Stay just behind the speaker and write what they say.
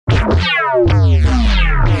We're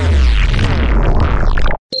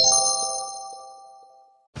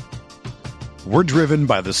driven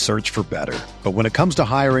by the search for better. But when it comes to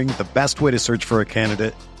hiring, the best way to search for a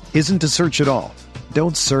candidate isn't to search at all.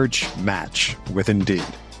 Don't search, match with Indeed.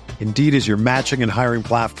 Indeed is your matching and hiring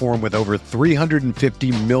platform with over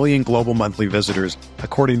 350 million global monthly visitors,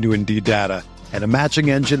 according to Indeed data, and a matching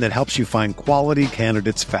engine that helps you find quality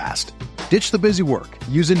candidates fast. Ditch the busy work.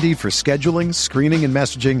 Use Indeed for scheduling, screening, and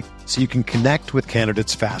messaging so you can connect with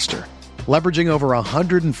candidates faster. Leveraging over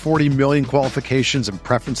 140 million qualifications and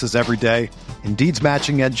preferences every day, Indeed's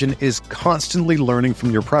matching engine is constantly learning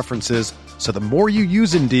from your preferences, so the more you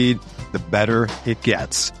use Indeed, the better it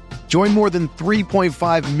gets. Join more than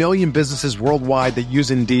 3.5 million businesses worldwide that use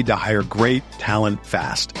Indeed to hire great talent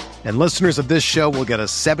fast. And listeners of this show will get a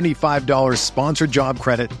 $75 sponsored job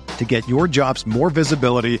credit to get your jobs more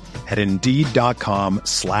visibility at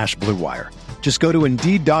Indeed.com/Blue Wire. Just go to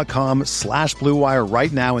Indeed.com/Blue Wire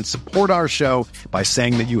right now and support our show by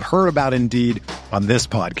saying that you heard about Indeed on this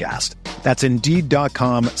podcast. That's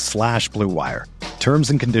Indeed.com/Blue Wire.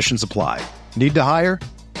 Terms and conditions apply. Need to hire?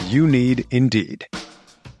 You need Indeed.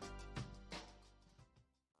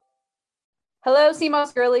 Hello,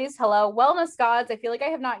 CMOS girlies. Hello, wellness gods. I feel like I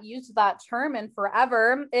have not used that term in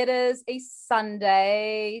forever. It is a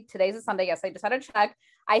Sunday. Today's a Sunday. Yes, I just had to check.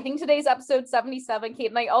 I think today's episode 77.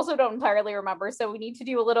 Kate and I also don't entirely remember, so we need to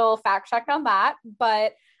do a little fact check on that.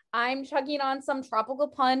 But I'm chugging on some tropical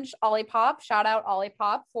punch Olipop. Shout out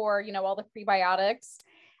Olipop for, all the prebiotics.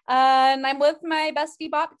 And I'm with my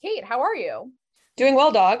bestie bop, Kate. How are you? Doing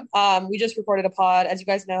well, dog. We just recorded a pod. As you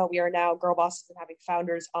guys know, we are now girl bosses and having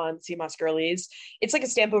founders on CMOS Girlies. It's like a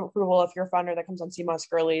stamp of approval. If you're a founder that comes on CMOS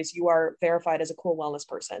Girlies, you are verified as a cool wellness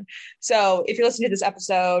person. So if you're listening to this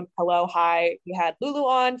episode, hello, hi. We had Lulu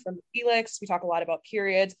on from Elix. We talk a lot about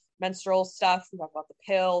periods, menstrual stuff. We talk about the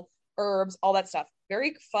pill, herbs, all that stuff.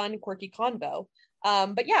 Very fun, quirky convo.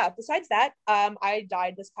 But yeah, besides that, I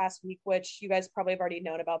died this past week, which you guys probably have already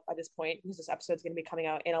known about by this point because this episode is going to be coming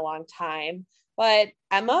out in a long time. But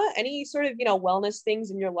Emma, any sort of, wellness things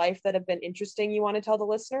in your life that have been interesting you want to tell the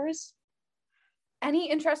listeners? Any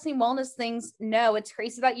interesting wellness things? No, it's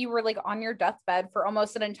crazy that you were like on your deathbed for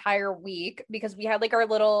almost an entire week because we had like our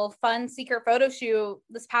little fun secret photo shoot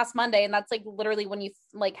this past Monday. And that's like literally when you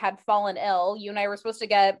like had fallen ill. You and I were supposed to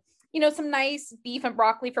get some nice beef and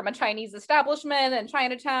broccoli from a Chinese establishment in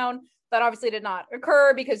Chinatown. That obviously did not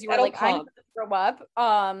occur because you were I'm going to throw up.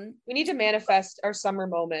 We need to manifest our summer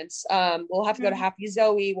moments. We'll have to go to Happy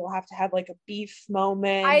Zoe. We'll have to have like a beef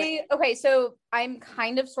moment. So I'm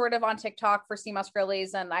kind of sort of on TikTok for CMOS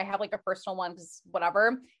Girlies, and I have like a personal one because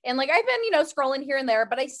whatever. And like I've been, scrolling here and there,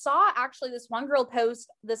 but I saw actually this one girl post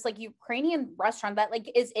this like Ukrainian restaurant that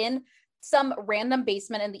like is in some random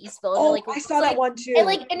basement in the East Village. Oh, I saw that one too.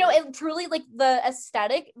 And it truly like the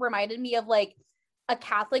aesthetic reminded me of like a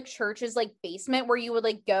Catholic church's like basement where you would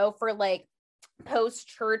like go for like post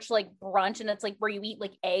church like brunch, and it's like where you eat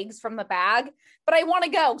like eggs from the bag. But I want to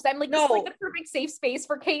go because I'm like, this is like the perfect safe space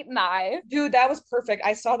for Kate and I. Dude, that was perfect.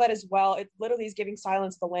 I saw that as well. It literally is giving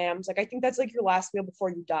Silence of the Lambs. Like I think that's like your last meal before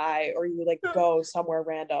you die, or you like go somewhere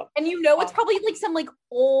random. And it's probably like some like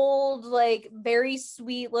old, like very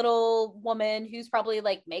sweet little woman who's probably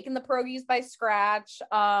like making the pierogies by scratch.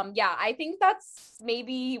 Yeah, I think that's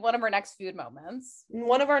maybe one of our next food moments.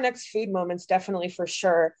 One of our next food moments, definitely for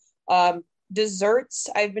sure. Desserts,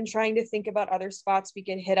 I've been trying to think about other spots we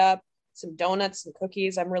can hit up. Some donuts and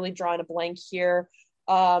cookies. I'm really drawing a blank here.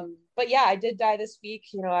 But yeah, I did die this week.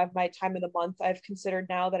 I have my time of the month I've considered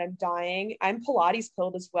now that I'm dying. I'm Pilates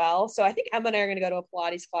pilled as well. So I think Emma and I are going to go to a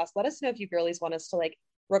Pilates class. Let us know if you girlies want us to like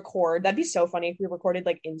record. That'd be so funny if we recorded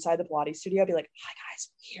like inside the Pilates studio. I'd be like, hi guys,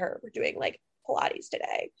 we're here. We're doing like Pilates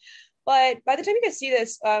today. But by the time you guys see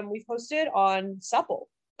this, we've posted on Supple.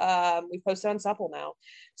 We've posted on Supple now.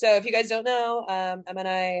 So if you guys don't know, Emma and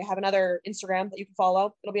I have another Instagram that you can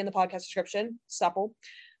follow. It'll be in the podcast description, Supple.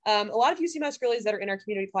 A lot of you CMOS girlies that are in our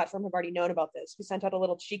community platform have already known about this. We sent out a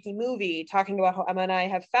little cheeky movie talking about how Emma and I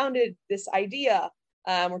have founded this idea.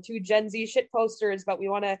 We're two Gen Z shit posters, but we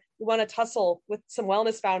want to tussle with some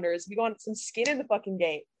wellness founders. We want some skin in the fucking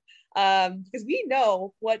game. Because we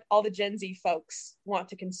know what all the Gen Z folks want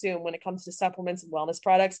to consume when it comes to supplements and wellness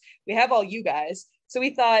products. We have all you guys. So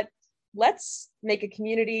we thought, let's make a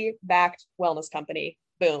community-backed wellness company.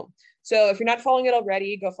 Boom. So if you're not following it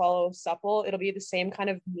already, go follow Supple. It'll be the same kind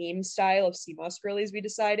of meme style of CMOS girlies we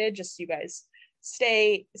decided, just so you guys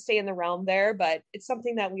stay in the realm there. But it's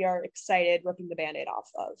something that we are excited ripping the Band-Aid off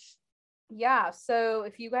of. Yeah. So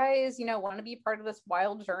if you guys, want to be part of this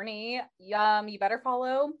wild journey, you better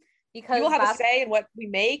follow because you will have a that's say in what we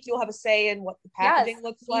make. You'll have a say in what the packaging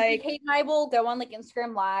looks like. Kate and I will go on like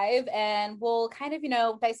Instagram Live and we'll kind of,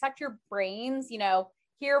 dissect your brains,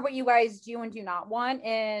 hear what you guys do and do not want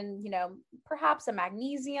in, perhaps a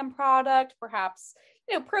magnesium product, perhaps,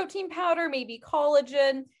 protein powder, maybe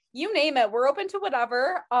collagen, you name it. We're open to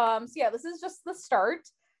whatever. So yeah, this is just the start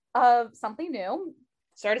of something new.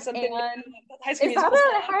 Started something. Is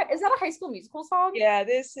that a High School Musical song? Yeah,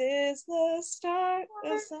 this is the start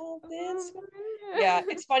of something. Yeah,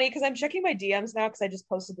 it's funny because I'm checking my DMs now because I just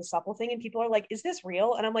posted the supple thing and people are like, "Is this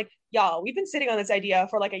real?" And I'm like, "Y'all, we've been sitting on this idea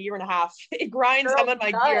for like a year and a half. It grinds on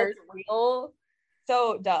my gears." Real.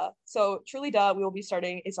 So truly, we will be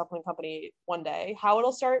starting a supplement company one day. How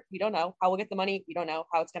it'll start, we don't know. How we'll get the money, we don't know.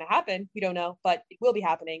 How it's going to happen, we don't know. But it will be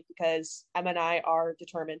happening because Emma and I are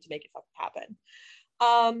determined to make it fucking happen.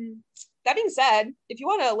 That being said, if you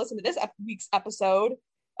want to listen to this week's episode,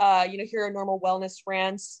 hear a normal wellness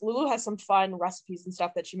rants, Lulu has some fun recipes and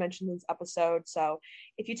stuff that she mentioned in this episode. So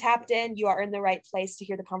if you tapped in, you are in the right place to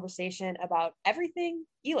hear the conversation about everything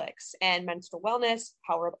Elix and menstrual wellness,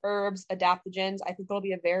 power of herbs, adaptogens. I think it'll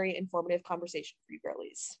be a very informative conversation for you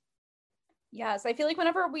girlies. Yes, I feel like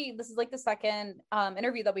whenever this is like the second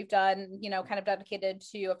interview that we've done, kind of dedicated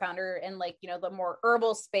to a founder in like, the more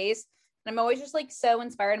herbal space. And I'm always just like so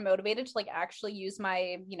inspired and motivated to like actually use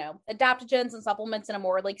my, adaptogens and supplements in a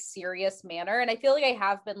more like serious manner. And I feel like I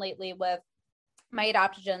have been lately with my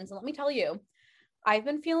adaptogens. And let me tell you, I've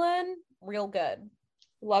been feeling real good.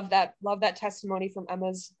 Love that testimony from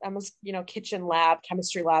Emma's, kitchen lab,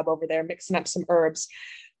 chemistry lab over there, mixing up some herbs.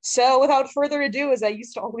 So without further ado, as I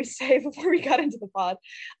used to always say before we got into the pod,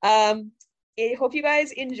 I hope you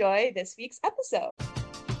guys enjoy this week's episode.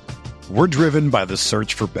 We're driven by the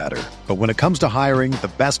search for better. But when it comes to hiring,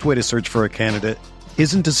 the best way to search for a candidate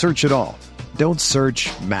isn't to search at all. Don't search,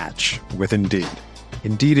 match with Indeed.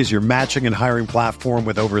 Indeed is your matching and hiring platform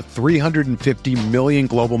with over 350 million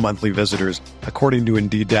global monthly visitors, according to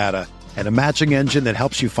Indeed data, and a matching engine that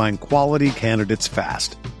helps you find quality candidates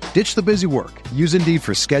fast. Ditch the busy work. Use Indeed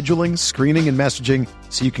for scheduling, screening, and messaging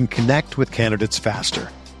so you can connect with candidates faster.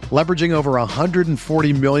 Leveraging over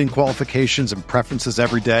 140 million qualifications and preferences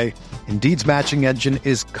every day, Indeed's matching engine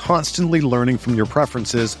is constantly learning from your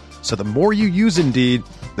preferences, so the more you use Indeed,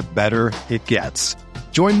 the better it gets.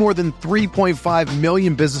 Join more than 3.5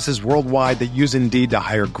 million businesses worldwide that use Indeed to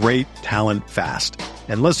hire great talent fast.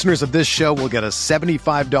 And listeners of this show will get a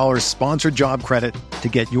 $75 sponsored job credit to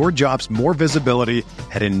get your jobs more visibility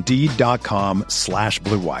at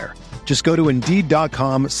Indeed.com/Blue Wire. Just go to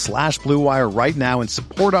Indeed.com/Blue Wire right now and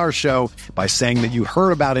support our show by saying that you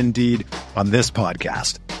heard about Indeed on this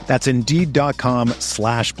podcast. That's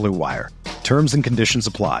Indeed.com/Blue Wire. Terms and conditions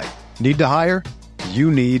apply. Need to hire?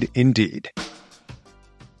 You need Indeed.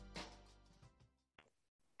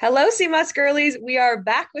 Hello, CMOS girlies. We are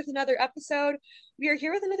back with another episode. We are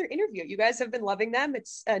here with another interview. You guys have been loving them.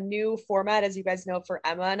 It's a new format, as you guys know, for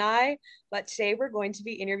Emma and I. But today we're going to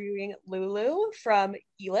be interviewing Lulu from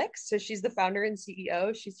Elix. So she's the founder and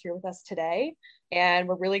CEO. She's here with us today. And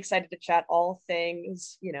we're really excited to chat all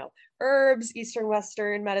things, herbs, Eastern,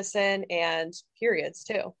 Western medicine, and periods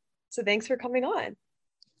too. So thanks for coming on.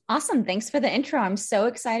 Awesome. Thanks for the intro. I'm so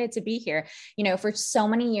excited to be here. For so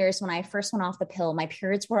many years, when I first went off the pill, my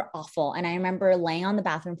periods were awful. And I remember laying on the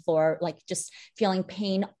bathroom floor, like just feeling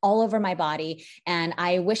pain all over my body. And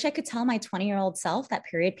I wish I could tell my 20-year-old self that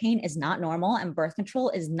period pain is not normal and birth control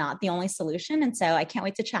is not the only solution. And so I can't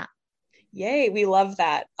wait to chat. Yay. We love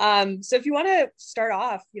that. So if you want to start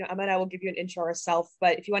off, Emma and I will give you an intro ourselves,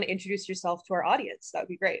 but if you want to introduce yourself to our audience, that would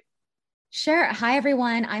be great. Sure. Hi,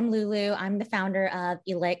 everyone. I'm Lulu. I'm the founder of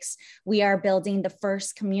Elix. We are building the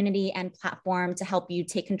first community and platform to help you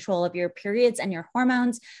take control of your periods and your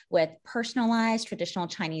hormones with personalized traditional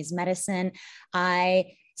Chinese medicine.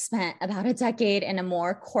 I spent about a decade in a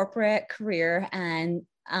more corporate career, and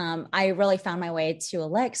I really found my way to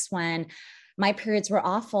Elix when my periods were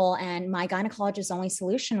awful and my gynecologist's only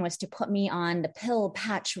solution was to put me on the pill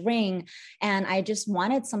patch ring. And I just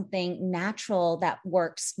wanted something natural that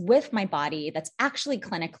works with my body, that's actually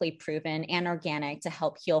clinically proven and organic to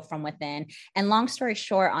help heal from within. And long story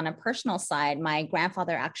short, on a personal side, my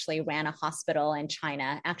grandfather actually ran a hospital in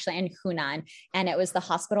China, actually in Hunan, and it was the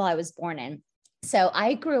hospital I was born in. So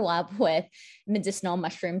I grew up with medicinal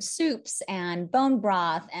mushroom soups and bone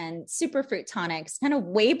broth and superfruit tonics, kind of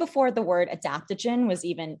way before the word adaptogen was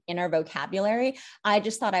even in our vocabulary. I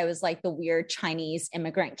just thought I was like the weird Chinese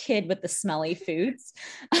immigrant kid with the smelly foods.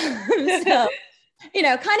 So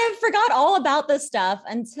kind of forgot all about this stuff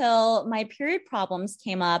until my period problems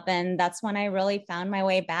came up. And that's when I really found my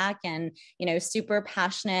way back and, super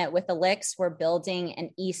passionate with Elix. We're building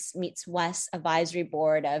an East meets West advisory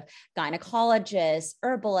board of gynecologists,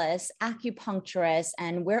 herbalists, acupuncturists,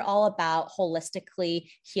 and we're all about holistically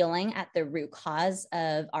healing at the root cause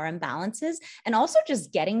of our imbalances and also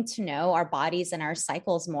just getting to know our bodies and our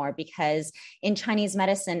cycles more, because in Chinese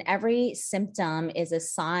medicine, every symptom is a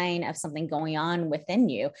sign of something going on within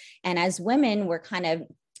you. And as women, we're kind of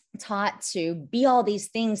taught to be all these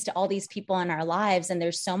things to all these people in our lives. And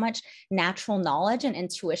there's so much natural knowledge and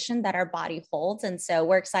intuition that our body holds. And so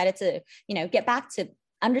we're excited to, get back to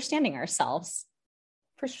understanding ourselves.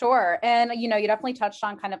 For sure. And, you definitely touched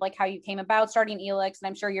on kind of like how you came about starting Elix. And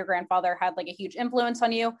I'm sure your grandfather had like a huge influence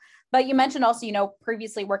on you. But you mentioned also,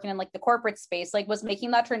 previously working in like the corporate space, like was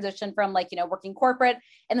making that transition from like, working corporate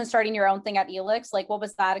and then starting your own thing at Elix. Like, what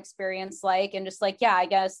was that experience like? And just like, yeah, I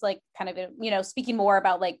guess like kind of, speaking more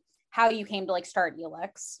about like how you came to like start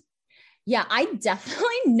Elix. Yeah, I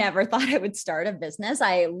definitely never thought I would start a business.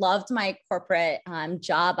 I loved my corporate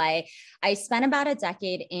job. I spent about a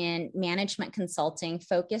decade in management consulting,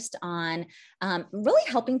 focused on really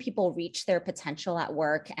helping people reach their potential at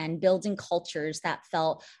work and building cultures that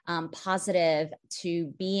felt positive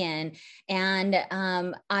to be in. And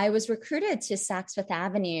I was recruited to Saks Fifth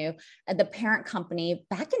Avenue, the parent company,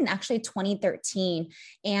 back in actually 2013.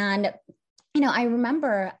 And I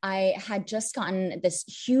remember I had just gotten this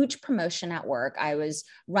huge promotion at work. I was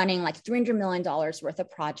running like $300 million worth of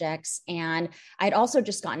projects. And I'd also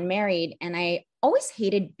just gotten married. And I always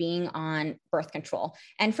hated being on birth control.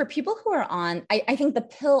 And for people who are on, I think the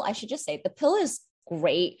pill, I should just say, the pill is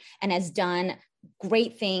great and has done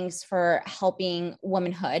great things for helping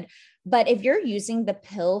womanhood. But if you're using the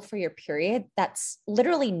pill for your period, that's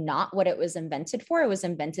literally not what it was invented for. It was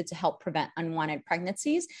invented to help prevent unwanted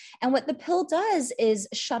pregnancies. And what the pill does is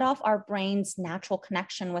shut off our brain's natural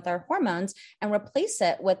connection with our hormones and replace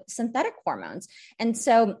it with synthetic hormones. And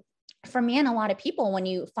so for me and a lot of people, when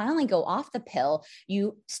you finally go off the pill,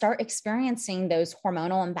 you start experiencing those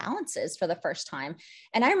hormonal imbalances for the first time.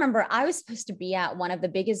 And I remember I was supposed to be at one of the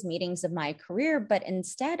biggest meetings of my career, but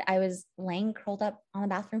instead I was laying curled up on the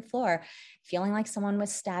bathroom floor, feeling like someone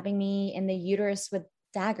was stabbing me in the uterus with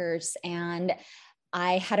daggers. And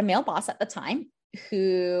I had a male boss at the time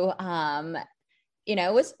who,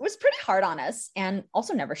 was pretty hard on us and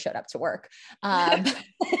also never showed up to work.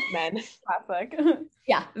 Men. Classic.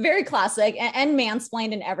 Yeah, very classic, and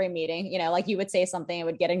mansplained in every meeting. Like you would say something, it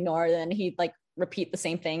would get ignored, and he'd like repeat the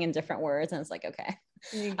same thing in different words. And it's like, okay.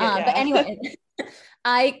 But anyway,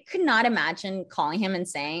 I could not imagine calling him and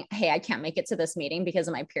saying, hey, I can't make it to this meeting because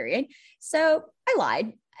of my period. So I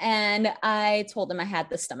lied. And I told him I had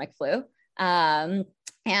the stomach flu. And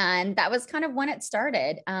that was kind of when it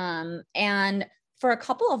started. And for a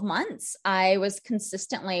couple of months, I was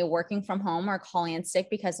consistently working from home or calling in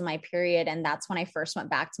sick because of my period. And that's when I first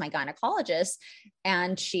went back to my gynecologist,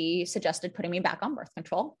 and she suggested putting me back on birth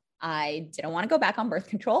control. I didn't want to go back on birth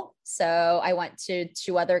control. So I went to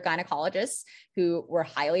 2 other gynecologists who were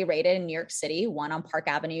highly rated in New York City, one on Park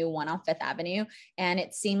Avenue, one on Fifth Avenue. And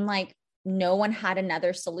it seemed like no one had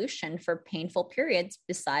another solution for painful periods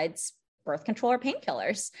besides birth control or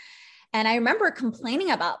painkillers. And I remember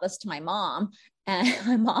complaining about this to my mom. And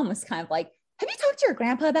my mom was kind of like, have you talked to your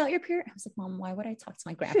grandpa about your period? I was like, Mom, why would I talk to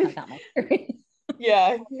my grandpa about my period?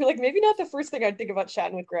 Yeah. You're like, maybe not the first thing I'd think about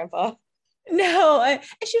chatting with grandpa. No. And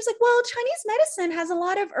she was like, well, Chinese medicine has a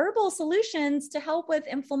lot of herbal solutions to help with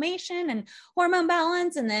inflammation and hormone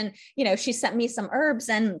balance. And then, she sent me some herbs,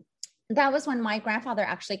 and that was when my grandfather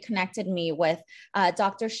actually connected me with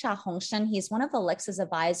Dr. Xia Hongshen. He's one of the Elix's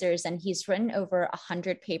advisors, and he's written over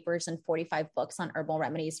 100 papers and 45 books on herbal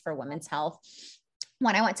remedies for women's health.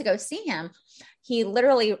 When I went to go see him, he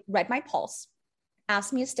literally read my pulse,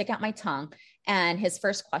 asked me to stick out my tongue. And his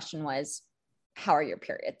first question was, how are your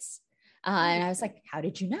periods? And I was like, how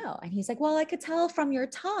did you know? And he's like, well, I could tell from your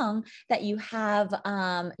tongue that you have,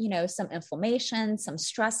 some inflammation, some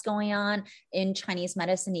stress going on. In Chinese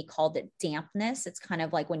medicine, he called it dampness. It's kind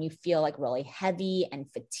of like when you feel like really heavy and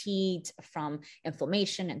fatigued from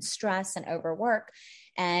inflammation and stress and overwork.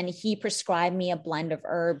 And he prescribed me a blend of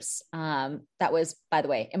herbs that was, by the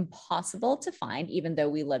way, impossible to find, even though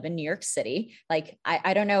we live in New York City. Like,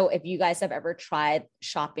 I don't know if you guys have ever tried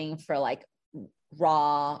shopping for like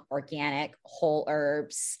raw, organic, whole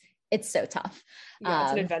herbs. It's so tough. Yeah,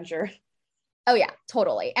 it's an adventure. Oh yeah,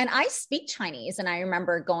 totally. And I speak Chinese, and I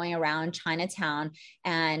remember going around Chinatown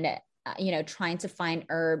and trying to find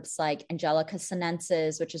herbs like Angelica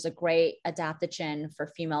sinensis, which is a great adaptogen for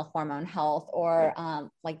female hormone health, or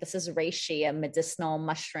like this is reishi, a medicinal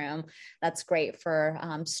mushroom that's great for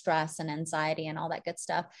stress and anxiety and all that good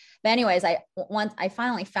stuff. But anyways, once I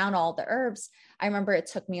finally found all the herbs, I remember it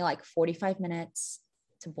took me like 45 minutes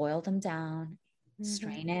to boil them down,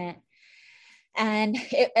 strain it. And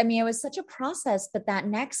it was such a process. But that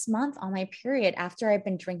next month on my period, after I've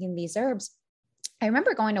been drinking these herbs, I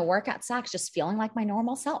remember going to work at Saks just feeling like my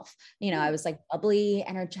normal self. I was like bubbly,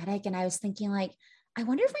 energetic. And I was thinking like, I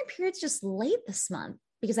wonder if my period's just late this month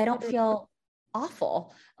because I don't feel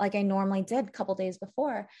awful like I normally did a couple days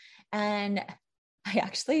before. And I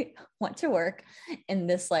actually went to work in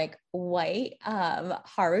this like white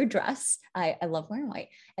haru dress. I love wearing white,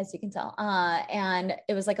 as you can tell. And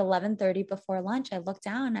it was like 11:30 before lunch. I looked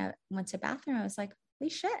down, I went to the bathroom. I was like,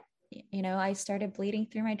 holy shit. I started bleeding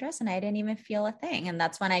through my dress and I didn't even feel a thing. And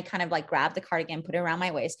that's when I kind of like grabbed the cardigan, put it around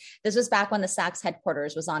my waist. This was back when the Saks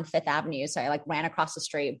headquarters was on Fifth Avenue. So I like ran across the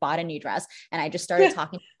street, bought a new dress, and I just started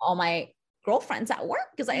talking to all my girlfriends at work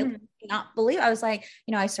because I could not believe. I was like,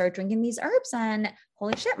 I started drinking these herbs and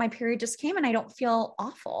holy shit, my period just came and I don't feel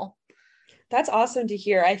awful. That's awesome to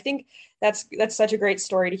hear. I think that's such a great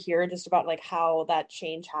story to hear, just about like how that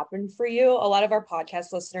change happened for you. A lot of our podcast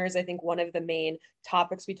listeners, I think one of the main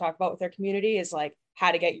topics we talk about with our community is like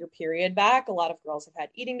how to get your period back. A lot of girls have had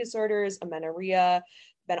eating disorders, amenorrhea,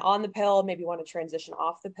 been on the pill, maybe want to transition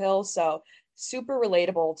off the pill. So super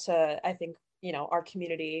relatable to, I think, our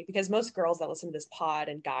community, because most girls that listen to this pod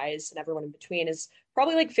and guys and everyone in between is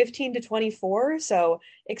probably like 15 to 24. So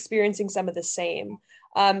experiencing some of the same.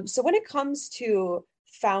 So when it comes to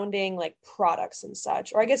founding like products and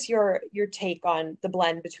such, or I guess your take on the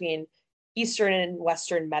blend between Eastern and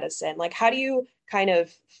Western medicine, like how do you kind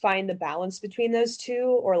of find the balance between those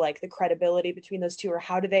two, or like the credibility between those two, or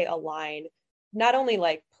how do they align, not only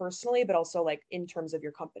like personally, but also like in terms of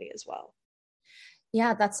your company as well?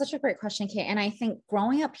 Yeah, that's such a great question, Kate. And I think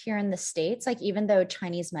growing up here in the States, like even though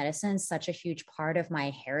Chinese medicine is such a huge part of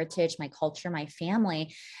my heritage, my culture, my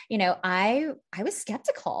family, I was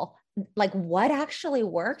skeptical, like what actually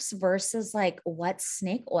works versus like what's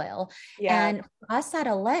snake oil. Yeah. And for us at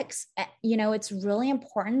Elix, it's really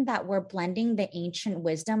important that we're blending the ancient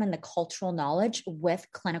wisdom and the cultural knowledge with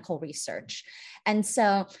clinical research. And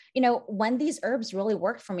so, when these herbs really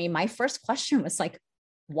worked for me, my first question was like,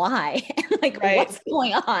 why? Like, right. What's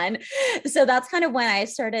going on? So that's kind of when I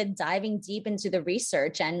started diving deep into the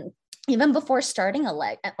research. And even before starting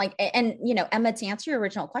Elix, Emma, to answer your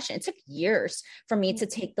original question, it took years for me to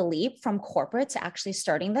take the leap from corporate to actually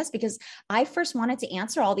starting this, because I first wanted to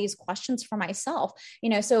answer all these questions for myself.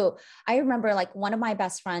 So I remember like one of my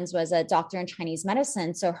best friends was a doctor in Chinese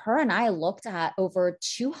medicine. So her and I looked at over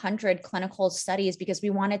 200 clinical studies because we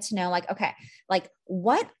wanted to know like, okay, like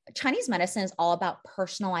what Chinese medicine is all about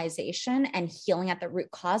personalization and healing at the root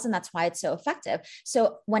cause. And that's why it's so effective.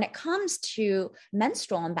 So when it comes to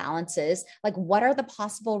menstrual imbalances, like what are the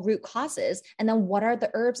possible root causes? And then what are the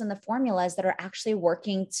herbs and the formulas that are actually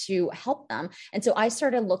working to help them? And so I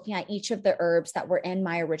started looking at each of the herbs that were in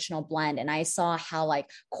my original blend. And I saw how like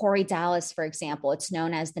Corydalis, for example, it's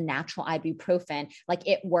known as the natural ibuprofen, like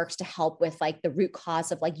it works to help with like the root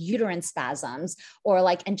cause of like uterine spasms, or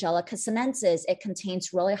like Angelica sinensis, it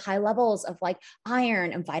contains really high levels of like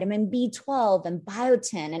iron and vitamin B12 and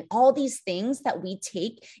biotin and all these things that we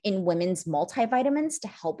take in women's multivitamins to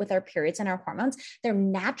help with our periods and our hormones. They're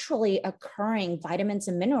naturally occurring vitamins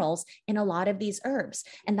and minerals in a lot of these herbs.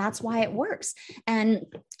 And that's why it works. And,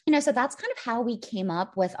 so that's kind of how we came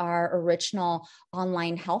up with our original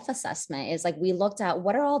online health assessment, is like, we looked at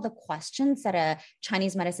what are all the questions that a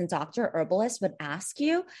Chinese medicine doctor, herbalist would ask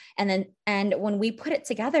you. And when we put it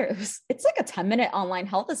together, it's like a 10-minute online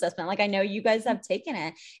health assessment. Like I know you guys have taken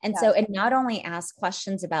it. And so it not only asks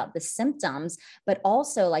questions about the symptoms, but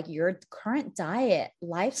also like your current diet,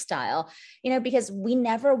 lifestyle, because we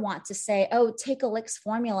never want to say, oh, take Elix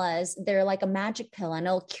formulas, they're like a magic pill and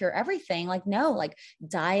it'll cure everything. Like, no, like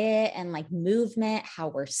diet and like movement, how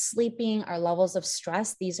we're sleeping, our levels of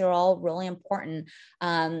stress, these are all really important.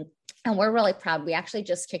 And we're really proud. We actually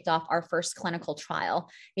just kicked off our first clinical trial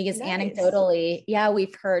because anecdotally,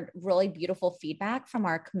 we've heard really beautiful feedback from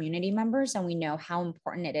our community members. And we know how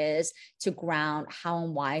important it is to ground how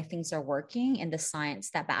and why things are working in the science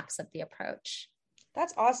that backs up the approach.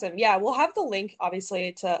 That's awesome. Yeah, we'll have the link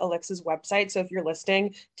obviously to Elix's website. So if you're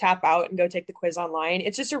listening, tap out and go take the quiz online.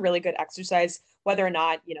 It's just a really good exercise, whether or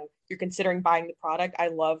not, you're considering buying the product. I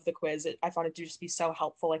love the quiz. I found it to just be so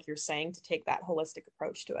helpful, like you're saying, to take that holistic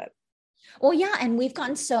approach to it. Well, yeah. And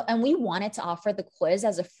and we wanted to offer the quiz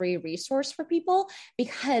as a free resource for people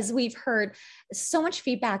because we've heard so much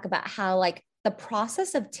feedback about how like the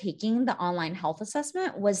process of taking the online health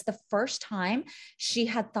assessment was the first time she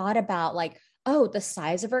had thought about like, oh, the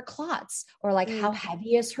size of her clots, or like how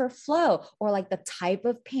heavy is her flow, or like the type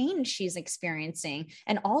of pain she's experiencing.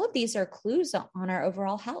 And all of these are clues on our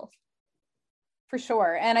overall health. For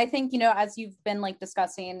sure. And I think, you know, as you've been like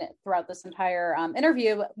discussing throughout this entire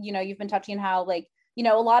interview, you know, you've been touching how like, you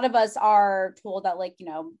know, a lot of us are told that like, you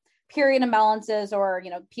know, period imbalances or, you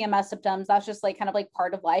know, PMS symptoms, that's just like kind of like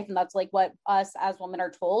part of life. And that's like what us as women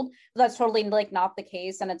are told. But that's totally like not the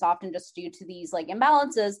case. And it's often just due to these like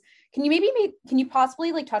imbalances. Can you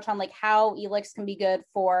possibly like touch on like how Elix can be good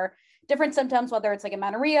for different symptoms, whether it's like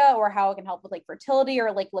amenorrhea or how it can help with like fertility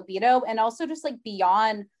or like libido, and also just like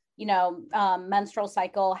beyond, you know, menstrual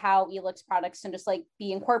cycle, how Elix products can just like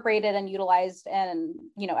be incorporated and utilized in,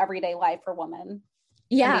 you know, everyday life for women?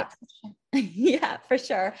 Yeah. Yeah, for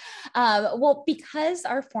sure. Well, because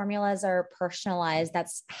our formulas are personalized,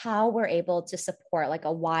 that's how we're able to support like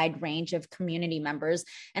a wide range of community members.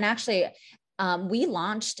 And actually, we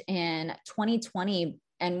launched in 2020.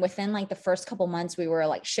 And within like the first couple months, we were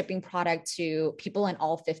like shipping product to people in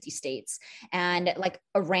all 50 states and like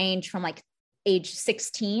a range from like age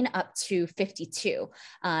 16 up to 52.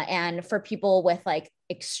 And for people with like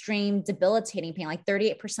extreme debilitating pain, like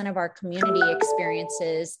 38% of our community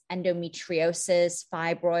experiences endometriosis,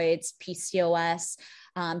 fibroids, PCOS,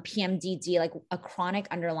 PMDD, like a chronic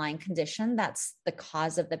underlying condition that's the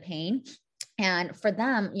cause of the pain. And for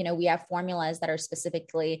them, you know, we have formulas that are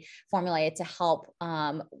specifically formulated to help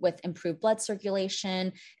with improved blood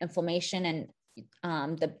circulation, inflammation, and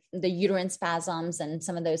the uterine spasms and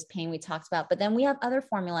some of those pain we talked about. But then we have other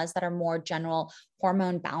formulas that are more general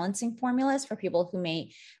hormone balancing formulas for people who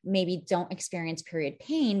maybe don't experience period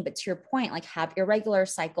pain, but to your point, like have irregular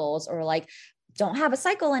cycles or like don't have a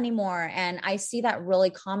cycle anymore. And I see that really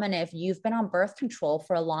common if you've been on birth control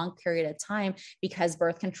for a long period of time, because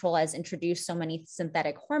birth control has introduced so many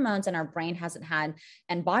synthetic hormones and our brain hasn't had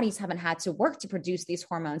and bodies haven't had to work to produce these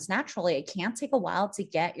hormones naturally. It can take a while to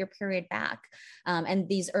get your period back. And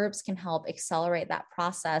these herbs can help accelerate that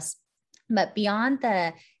process. But beyond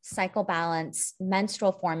the cycle balance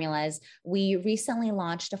menstrual formulas, we recently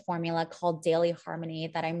launched a formula called Daily Harmony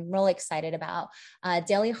that I'm really excited about.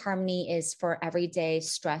 Daily Harmony is for everyday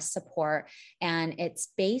stress support, and it's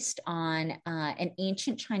based on an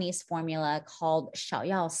ancient Chinese formula called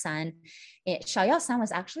Xiaoyao San. Xiaoyao San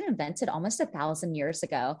was actually invented almost 1,000 years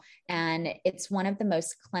ago, and it's one of the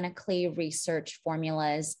most clinically researched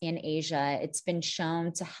formulas in Asia. It's been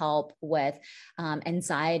shown to help with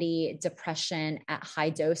anxiety, depression at high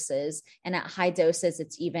doses. And at high doses,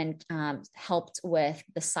 it's even helped with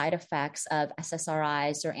the side effects of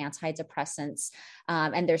SSRIs or antidepressants.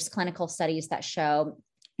 And there's clinical studies that show,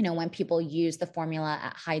 you know, when people use the formula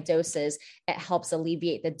at high doses, it helps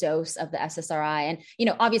alleviate the dose of the SSRI. And, you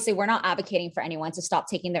know, obviously we're not advocating for anyone to stop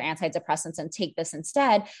taking their antidepressants and take this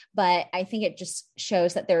instead, but I think it just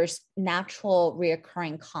shows that there's natural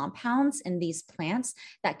reoccurring compounds in these plants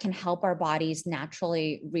that can help our bodies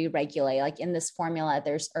naturally re-regulate. Like in this formula,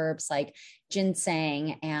 there's herbs like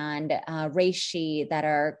ginseng and reishi that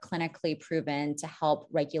are clinically proven to help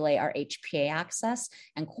regulate our HPA axis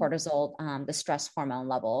and cortisol, the stress hormone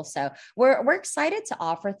level. So we're excited to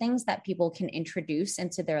offer things that people can introduce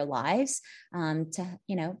into their lives to,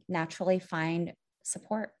 you know, naturally find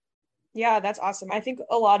support. Yeah, that's awesome. I think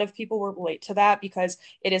a lot of people will relate to that because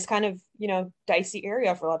it is kind of, you know, dicey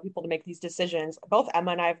area for a lot of people to make these decisions. Both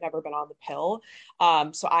Emma and I have never been on the pill.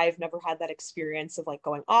 So I've never had that experience of like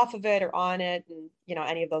going off of it or on it and, you know,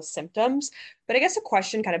 any of those symptoms. But I guess a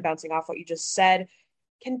question kind of bouncing off what you just said,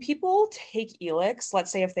 can people take Elix,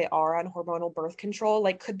 let's say if they are on hormonal birth control,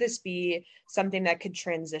 like could this be something that could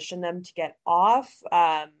transition them to get off?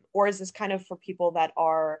 Or is this kind of for people that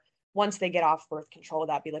are, once they get off birth control, would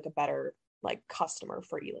that be like a better like customer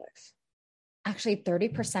for Elix? Actually,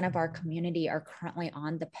 30% of our community are currently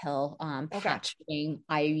on the pill, patching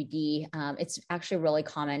IUD. It's actually really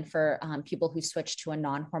common for people who switch to a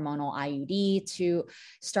non-hormonal IUD to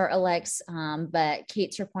start Elix. But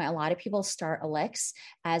Kate, to your point, a lot of people start Elix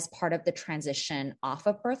as part of the transition off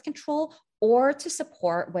of birth control or to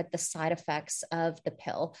support with the side effects of the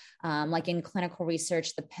pill. Like in clinical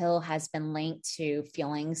research, the pill has been linked to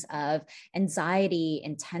feelings of anxiety,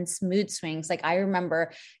 intense mood swings. Like I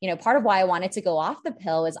remember, you know, part of why I wanted to go off the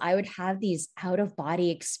pill is I would have these out of body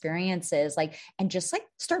experiences, like, and just like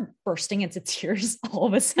start bursting into tears all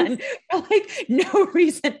of a sudden for like no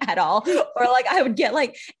reason at all. Or like I would get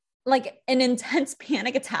like like an intense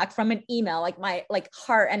panic attack from an email. Like my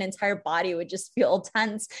heart and entire body would just feel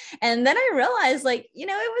tense. And then I realized it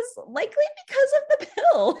was likely because of the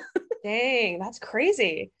pill. Dang, that's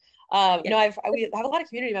crazy. Yeah. We have a lot of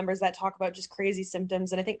community members that talk about just crazy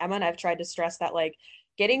symptoms. And I think Emma and I've tried to stress that like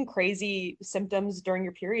getting crazy symptoms during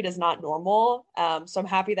your period is not normal. So I'm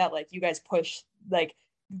happy that like you guys push, like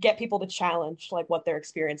get people to challenge like what they're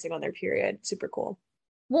experiencing on their period. Super cool.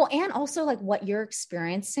 Well, and also like what you're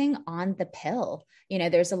experiencing on the pill.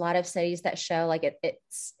 There's a lot of studies that show like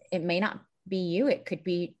it may not be you. It could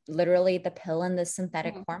be literally the pill and the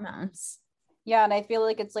synthetic hormones. Yeah. And I feel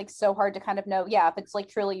like it's like so hard to kind of know, if it's like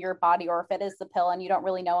truly your body or if it is the pill, and you don't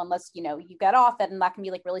really know unless, you get off it. And that can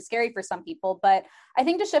be like really scary for some people. But I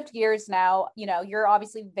think to shift gears now, you're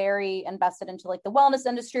obviously very invested into like the wellness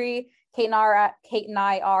industry. Kate and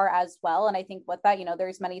I are as well. And I think with that,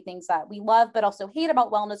 there's many things that we love, but also hate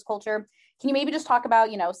about wellness culture. Can you maybe just talk about,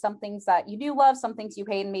 some things that you do love, some things you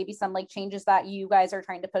hate, and maybe some like changes that you guys are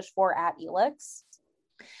trying to push for at Elix?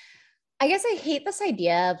 I guess I hate this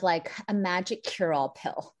idea of like a magic cure-all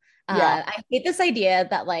pill. Yeah. I hate this idea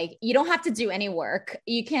that like, you don't have to do any work.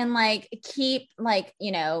 You can like keep like,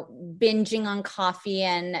 binging on coffee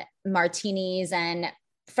and martinis and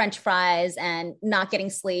French fries and not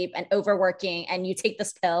getting sleep and overworking, and you take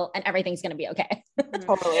this pill and everything's going to be okay.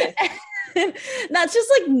 Totally. That's just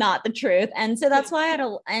like not the truth. And so that's why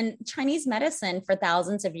and Chinese medicine for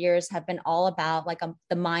thousands of years have been all about like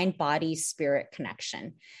the mind, body, spirit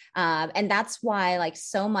connection. And that's why like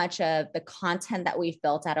so much of the content that we've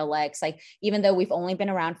built at Elix, like even though we've only been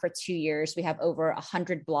around for 2 years, we have over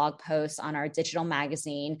 100 blog posts on our digital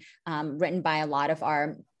magazine, written by a lot of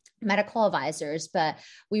our medical advisors, but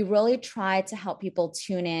we really try to help people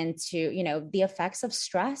tune in to, the effects of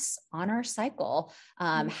stress on our cycle,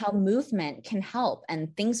 how movement can help,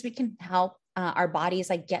 and things we can help our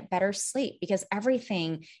bodies like get better sleep, because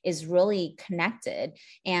everything is really connected.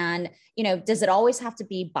 And, does it always have to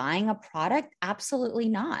be buying a product? Absolutely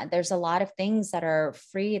not. There's a lot of things that are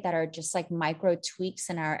free that are just like micro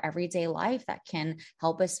tweaks in our everyday life that can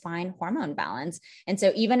help us find hormone balance. And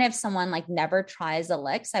so even if someone like never tries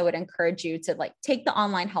Elix, I would encourage you to like take the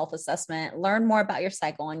online health assessment, learn more about your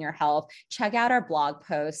cycle and your health, check out our blog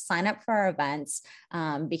posts, sign up for our events,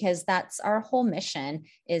 because that's our whole mission,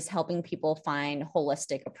 is helping people find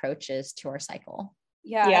holistic approaches to our cycle.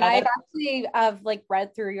 Yeah. And I've actually like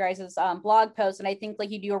read through your guys' blog posts, and I think like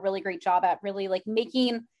you do a really great job at really like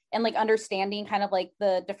making and like understanding kind of like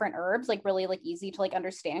the different herbs, like really like easy to like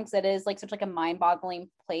understand, because it is like such like a mind-boggling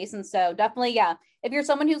place. And so definitely, if you're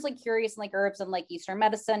someone who's like curious in like herbs and like Eastern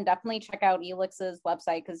medicine, definitely check out Elix's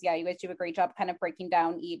website, because you guys do a great job kind of breaking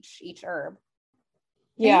down each herb.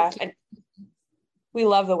 Yeah. And we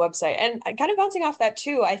love the website. And kind of bouncing off that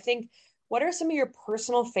too, I think, what are some of your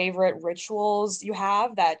personal favorite rituals you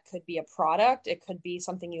have? That could be a product, it could be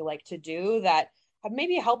something you like to do that have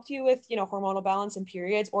maybe helped you with, hormonal balance and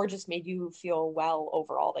periods, or just made you feel well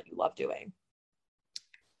overall that you love doing?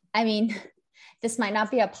 I mean, this might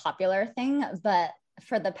not be a popular thing, but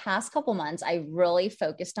for the past couple months, I really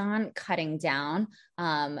focused on cutting down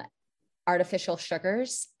artificial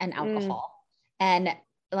sugars and alcohol. And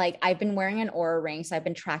like, I've been wearing an Oura ring, so I've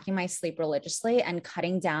been tracking my sleep religiously and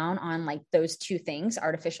cutting down on like those two things,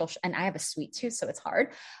 and I have a sweet tooth, so it's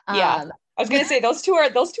hard. Yeah. I was going to say those two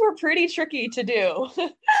are pretty tricky to do.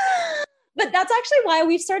 But that's actually why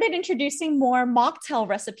we've started introducing more mocktail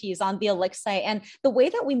recipes on the Elix site. And the way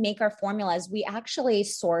that we make our formulas, we actually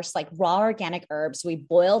source like raw organic herbs. We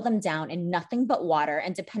boil them down in nothing but water.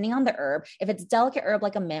 And depending on the herb, if it's a delicate herb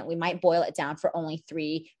like a mint, we might boil it down for only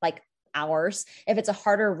 3 hours. If it's a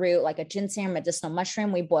harder root like a ginseng or medicinal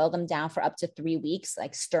mushroom, we boil them down for up to 3 weeks,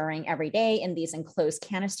 like stirring every day in these enclosed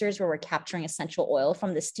canisters where we're capturing essential oil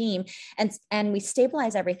from the steam, and we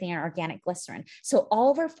stabilize everything in organic glycerin. So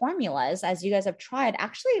all of our formulas, as you guys have tried,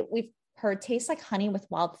 actually we've heard taste like honey with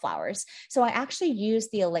wildflowers. So I actually use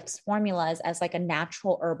the Elix formulas as like a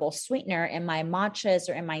natural herbal sweetener in my matchas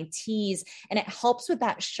or in my teas, and it helps with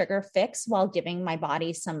that sugar fix while giving my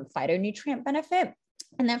body some phytonutrient benefit.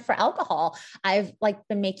 And then for alcohol, I've like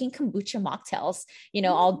been making kombucha mocktails.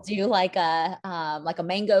 I'll do like a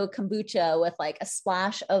mango kombucha with like a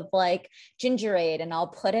splash of like gingerade, and I'll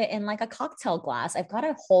put it in like a cocktail glass. I've got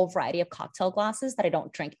a whole variety of cocktail glasses that I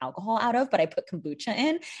don't drink alcohol out of, but I put kombucha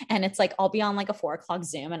in, and it's like, I'll be on like a 4:00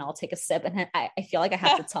 Zoom and I'll take a sip. And I feel like I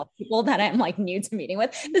have to tell people that I'm like new to meeting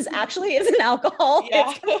with, this actually isn't alcohol. Yeah.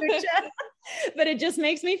 It's kombucha, but it just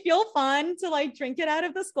makes me feel fun to like drink it out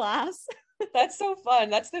of this glass. That's so fun.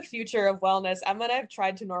 That's the future of wellness. Emma and I have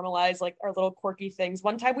tried to normalize like our little quirky things.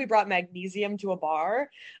 One time we brought magnesium to a bar,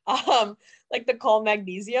 like the call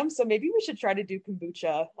magnesium. So maybe we should try to do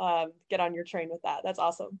kombucha. Get on your train with that. That's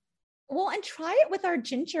awesome. Well, and try it with our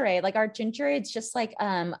ginger ale. Like our ginger ale, it's just like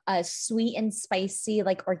a sweet and spicy,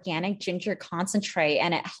 like organic ginger concentrate.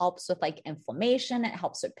 And it helps with like inflammation. It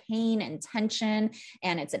helps with pain and tension.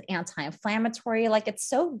 And it's an anti-inflammatory. Like it's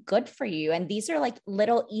so good for you. And these are like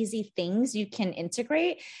little easy things you can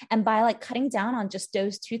integrate. And by like cutting down on just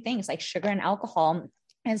those two things, like sugar and alcohol,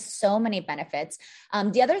 has so many benefits.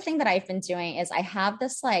 The other thing that I've been doing is I have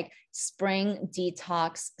this like spring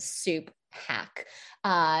detox soup hack.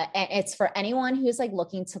 And it's for anyone who's like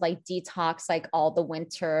looking to like detox, like all the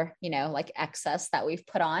winter, like excess that we've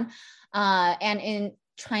put on. And in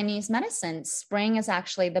Chinese medicine, spring is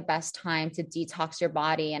actually the best time to detox your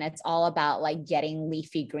body. And it's all about like getting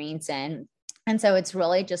leafy greens in. And so it's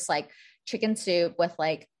really just like chicken soup with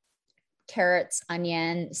like carrots,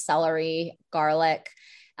 onion, celery, garlic.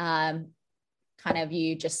 Kind of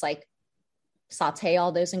you just like saute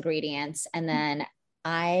all those ingredients. And then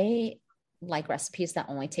I like recipes that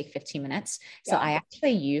only take 15 minutes. So I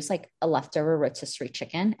actually use like a leftover rotisserie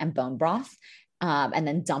chicken and bone broth, and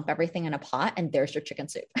then dump everything in a pot, and there's your chicken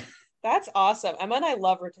soup. That's awesome. Emma and I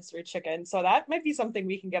love rotisserie chicken. So that might be something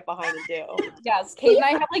we can get behind and do. Yes. Kate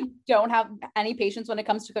and I don't have any patience when it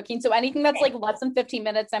comes to cooking. So anything that's like less than 15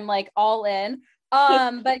 minutes, I'm like all in.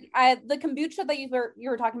 But the kombucha that you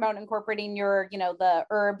were talking about, incorporating your, the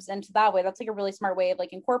herbs into that way, that's like a really smart way of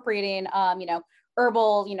like incorporating,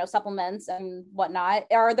 herbal, supplements and whatnot.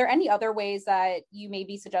 Are there any other ways that you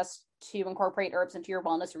maybe suggest to incorporate herbs into your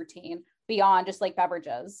wellness routine beyond just like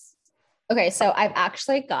beverages? Okay, so I've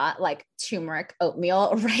actually got like turmeric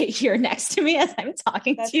oatmeal right here next to me as I'm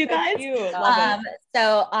talking to you guys.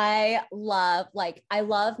 So I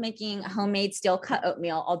love making homemade steel cut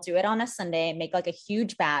oatmeal. I'll do it on a Sunday, make like a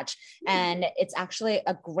huge batch. And it's actually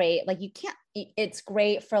a great, like it's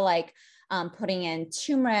great for like putting in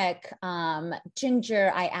turmeric,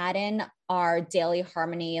 ginger. I add in our Daily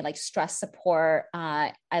Harmony, like stress support,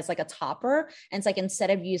 as like a topper. And it's like, instead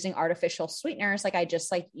of using artificial sweeteners, like I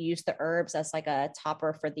just like use the herbs as like a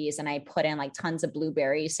topper for these. And I put in like tons of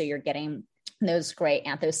blueberries. So you're getting those great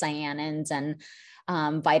anthocyanins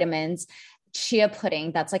and vitamins. Chia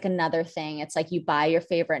pudding, that's like another thing. It's like you buy your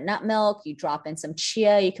favorite nut milk, you drop in some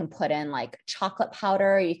chia, you can put in like chocolate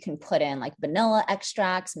powder, you can put in like vanilla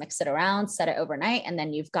extracts, mix it around, set it overnight, and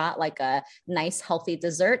then you've got like a nice healthy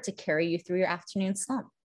dessert to carry you through your afternoon slump.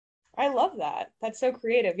 I love that. That's so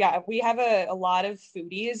creative. Yeah, we have a lot of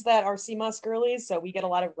foodies that are sea moss girlies, so we get a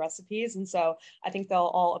lot of recipes, and so I think they'll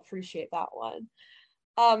all appreciate that one.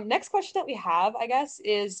 Next question that we have, I guess,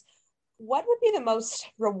 is what would be the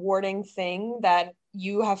most rewarding thing that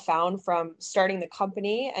you have found from starting the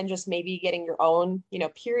company and just maybe getting your own,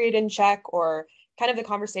 period in check, or kind of the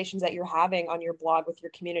conversations that you're having on your blog with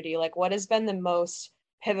your community? Like, what has been the most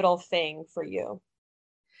pivotal thing for you?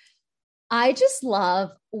 I just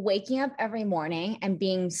love waking up every morning and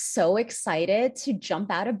being so excited to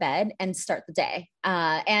jump out of bed and start the day.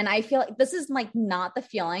 And I feel like this is like not the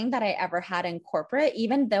feeling that I ever had in corporate.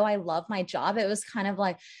 Even though I love my job, it was kind of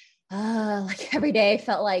like every day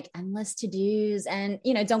felt like endless to-dos. And,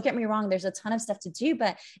 don't get me wrong, there's a ton of stuff to do,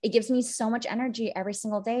 but it gives me so much energy every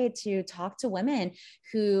single day to talk to women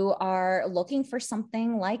who are looking for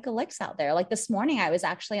something like Elix out there. Like this morning, I was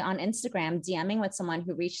actually on Instagram DMing with someone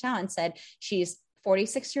who reached out and said she's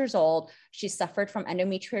 46 years old. She suffered from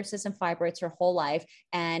endometriosis and fibroids her whole life.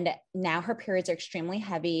 And now her periods are extremely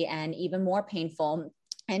heavy and even more painful.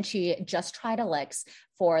 And she just tried Elix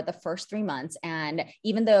for the first 3 months. And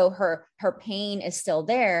even though her pain is still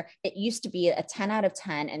there, it used to be a 10 out of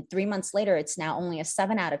 10. And 3 months later, it's now only a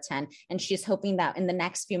 7 out of 10. And she's hoping that in the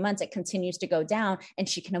next few months, it continues to go down and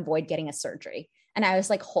she can avoid getting a surgery. And I was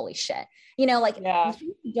like, holy shit. What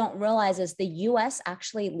you don't realize is the US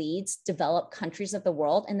actually leads developed countries of the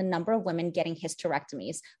world in the number of women getting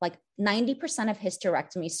hysterectomies. Like 90% of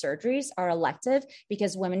hysterectomy surgeries are elective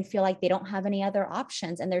because women feel like they don't have any other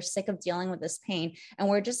options and they're sick of dealing with this pain. And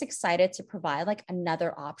we're just excited to provide like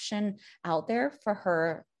another option out there for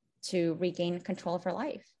her to regain control of her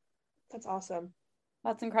life. That's awesome.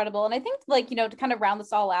 That's incredible. And I think to kind of round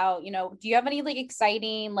this all out, do you have any like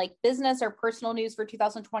exciting like business or personal news for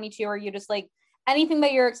 2022? Or are you just like anything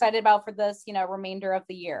that you're excited about for this, remainder of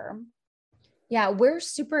the year? Yeah, we're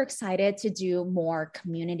super excited to do more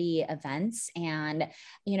community events and,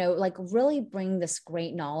 like really bring this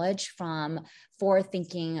great knowledge from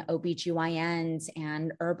forward-thinking OBGYNs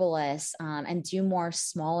and herbalists and do more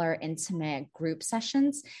smaller, intimate group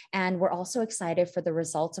sessions. And we're also excited for the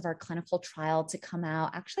results of our clinical trial to come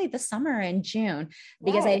out actually this summer in June,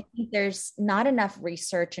 because I think there's not enough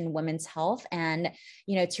research in women's health. And,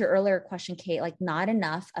 to your earlier question, Kate, like not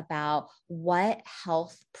enough about what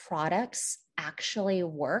health products actually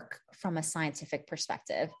work from a scientific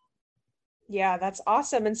perspective. Yeah, that's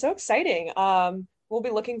awesome and so exciting. We'll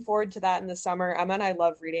be looking forward to that in the summer. Emma and I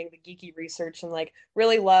love reading the geeky research and like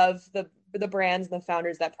really love the brands and the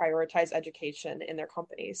founders that prioritize education in their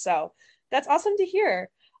company. So that's awesome to hear.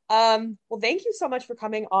 Well, thank you so much for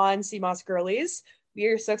coming on CMOS Girlies. We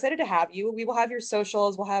are so excited to have you. We will have your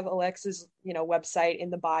socials. We'll have Alex's, website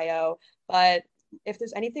in the bio. But if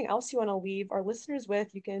there's anything else you want to leave our listeners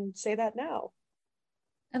with, you can say that now.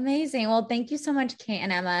 Amazing. Well, thank you so much, Kate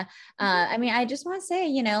and Emma. I just want to say,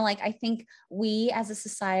 I think we as a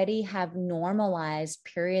society have normalized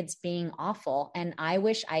periods being awful. And I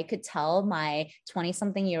wish I could tell my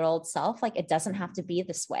 20-something-year-old self, like, it doesn't have to be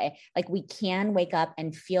this way. Like, we can wake up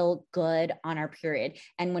and feel good on our period.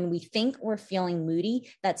 And when we think we're feeling moody,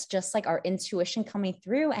 that's just like our intuition coming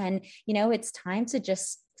through. And, it's time to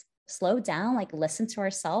just slow down, like listen to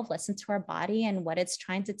ourselves, listen to our body and what it's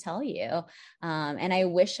trying to tell you. And I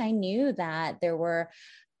wish I knew that there were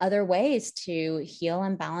other ways to heal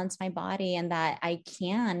and balance my body and that I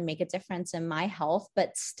can make a difference in my health,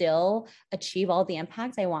 but still achieve all the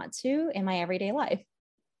impact I want to in my everyday life.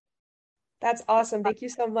 That's awesome. Thank you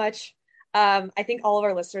so much. I think all of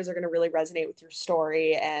our listeners are going to really resonate with your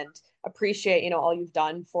story and appreciate, all you've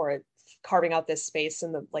done for carving out this space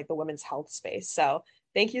in the women's health space. So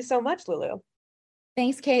thank you so much, Lulu.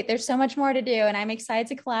 Thanks, Kate. There's so much more to do, and I'm excited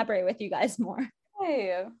to collaborate with you guys more.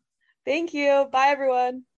 Hey. Thank you. Bye,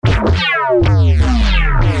 everyone.